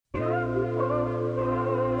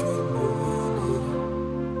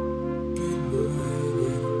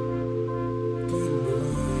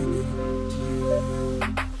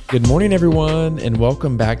Good morning, everyone, and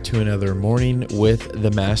welcome back to another Morning with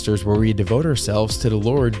the Masters, where we devote ourselves to the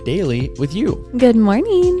Lord daily with you. Good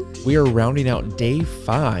morning. We are rounding out day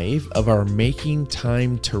 5 of our Making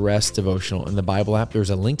Time to Rest devotional in the Bible app. There's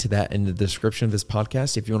a link to that in the description of this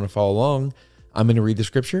podcast. If you want to follow along, I'm going to read the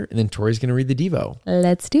scripture, and then Tori's going to read the Devo.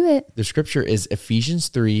 Let's do it. The scripture is Ephesians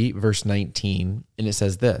 3, verse 19, and it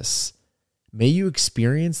says this: "May you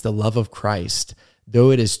experience the love of Christ,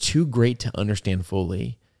 though it is too great to understand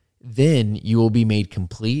fully. Then you will be made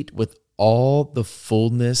complete with all the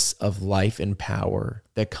fullness of life and power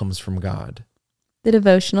that comes from God." The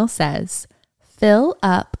devotional says, fill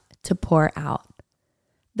up to pour out.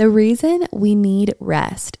 The reason we need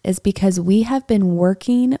rest is because we have been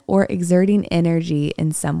working or exerting energy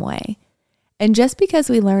in some way. And just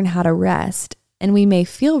because we learn how to rest and we may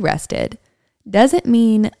feel rested, doesn't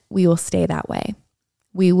mean we will stay that way.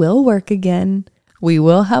 We will work again. We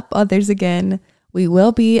will help others again. We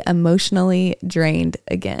will be emotionally drained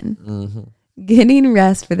again. Getting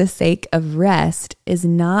rest for the sake of rest is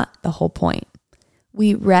not the whole point.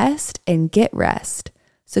 We rest and get rest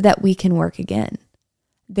so that we can work again.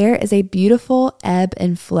 There is a beautiful ebb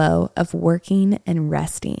and flow of working and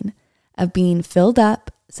resting, of being filled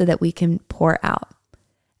up so that we can pour out.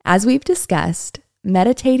 As we've discussed,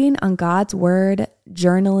 meditating on God's word,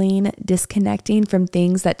 journaling, disconnecting from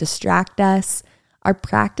things that distract us, are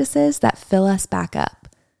practices that fill us back up.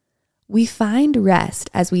 We find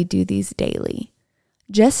rest as we do these daily.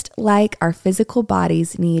 Just like our physical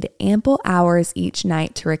bodies need ample hours each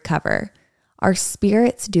night to recover, our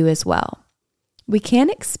spirits do as well. We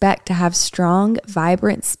can't expect to have strong,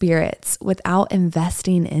 vibrant spirits without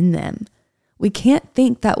investing in them. We can't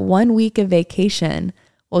think that 1 week of vacation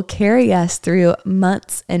will carry us through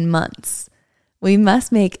months and months. We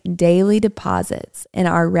must make daily deposits in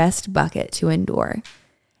our rest bucket to endure.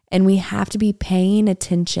 And we have to be paying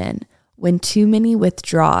attention when too many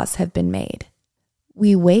withdrawals have been made.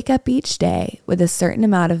 We wake up each day with a certain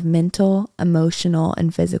amount of mental, emotional,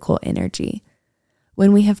 and physical energy.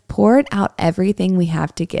 When we have poured out everything we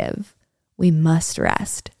have to give, we must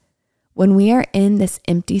rest. When we are in this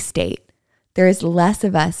empty state, there is less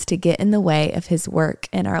of us to get in the way of His work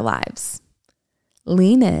in our lives.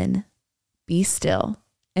 Lean in, be still,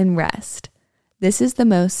 and rest. This is the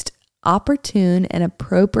most opportune and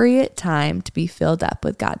appropriate time to be filled up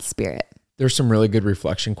with God's Spirit. There's some really good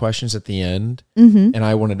reflection questions at the end, and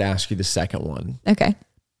I wanted to ask you the second one. Okay.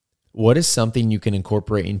 What is something you can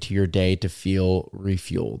incorporate into your day to feel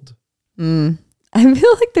refueled? I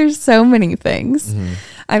feel like there's so many things.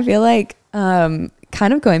 I feel like kind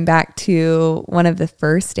of going back to one of the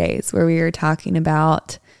first days where we were talking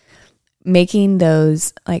about making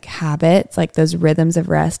those like habits, like those rhythms of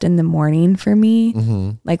rest in the morning for me.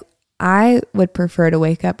 Like I would prefer to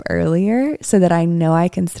wake up earlier so that I know I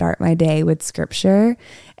can start my day with scripture.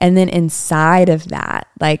 And then inside of that,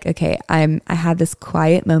 like, okay, I have this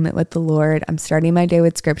quiet moment with the Lord. I'm starting my day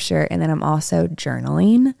with scripture. And then I'm also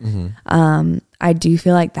journaling. I do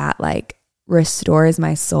feel like that like restores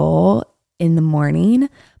my soul in the morning,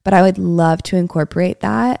 but I would love to incorporate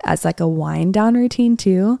that as like a wind down routine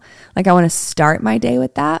too. Like I want to start my day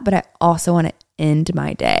with that, but I also want to end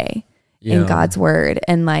my day in God's word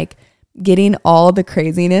and like getting all the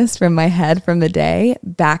craziness from my head from the day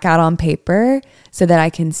back out on paper so that I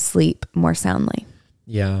can sleep more soundly.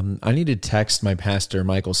 Yeah. I need to text my pastor,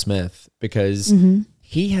 Michael Smith, because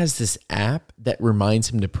he has this app that reminds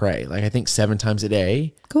him to pray. Like I think 7 times a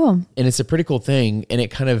day. Cool. And it's a pretty cool thing. And it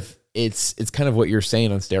kind of, it's kind of what you're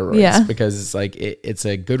saying on steroids, because it's like, it's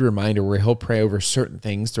a good reminder where he'll pray over certain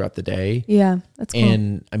things throughout the day. Yeah. That's cool.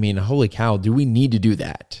 And I mean, holy cow, do we need to do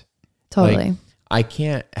that? Totally. Like, I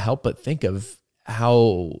can't help but think of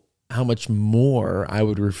how much more I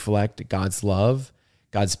would reflect God's love,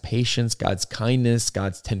 God's patience, God's kindness,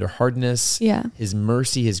 God's tenderheartedness, His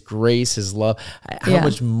mercy, His grace, His love. How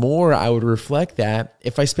much more I would reflect that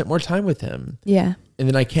if I spent more time with Him. Yeah. And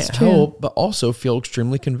then I can't help but also feel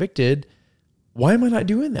extremely convicted. Why am I not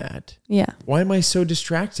doing that? Yeah. Why am I so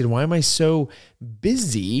distracted? Why am I so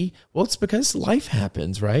busy? Well, it's because life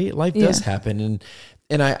happens, right? Life does happen.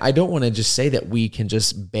 And I don't want to just say that we can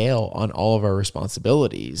just bail on all of our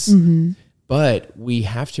responsibilities, but we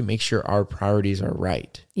have to make sure our priorities are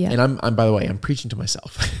right. Yeah. And I'm by the way, I'm preaching to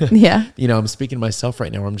myself. Yeah. I'm speaking to myself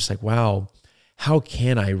right now where I'm just like, wow, how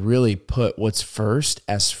can I really put what's first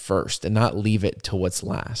as first and not leave it till what's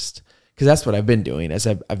last? Because that's what I've been doing as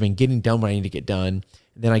I've been getting done what I need to get done.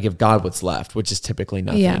 And then I give God what's left, which is typically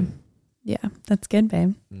nothing. Yeah. Yeah. That's good,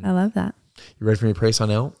 babe. I love that. You ready for me to pray on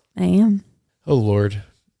out? I am. Oh, Lord,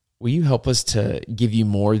 will you help us to give you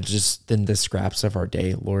more just than the scraps of our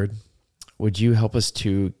day, Lord? would you help us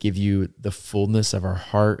to give you the fullness of our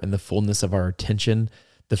heart and the fullness of our attention,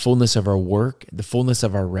 the fullness of our work, the fullness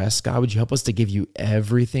of our rest, God? Would you help us to give you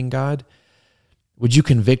everything, God? Would you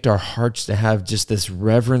convict our hearts to have just this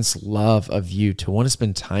reverence, love of you, to want to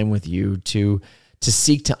spend time with you, to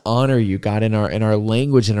seek to honor you, God, in our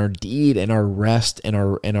language, in our deed, in our rest, in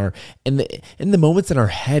the moments in our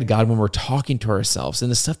head, God, when we're talking to ourselves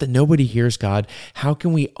and the stuff that nobody hears, God? How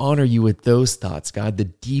can we honor you with those thoughts, God? The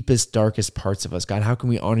deepest, darkest parts of us, God, how can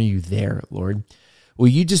we honor you there, Lord? Will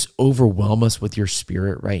you just overwhelm us with your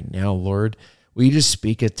Spirit right now, Lord? Will you just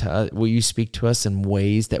speak to us in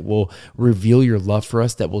ways that will reveal your love for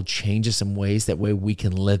us, that will change us in ways that way we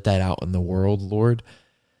can live that out in the world, Lord?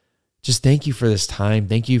 Just thank you for this time.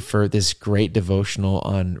 Thank you for this great devotional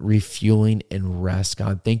on refueling and rest,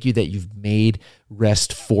 God. Thank you that you've made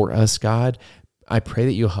rest for us, God. I pray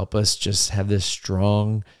that you'll help us just have this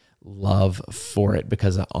strong love for it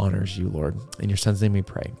because it honors you, Lord. In your Son's name we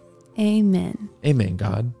pray. Amen. Amen,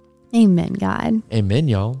 God. Amen, God. Amen,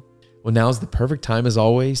 y'all. Well, now's the perfect time, as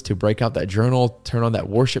always, to break out that journal, turn on that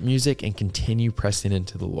worship music, and continue pressing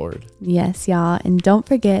into the Lord. Yes, y'all. And don't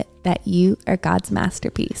forget that you are God's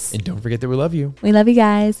masterpiece. And don't forget that we love you. We love you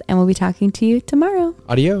guys, and we'll be talking to you tomorrow.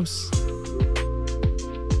 Adios.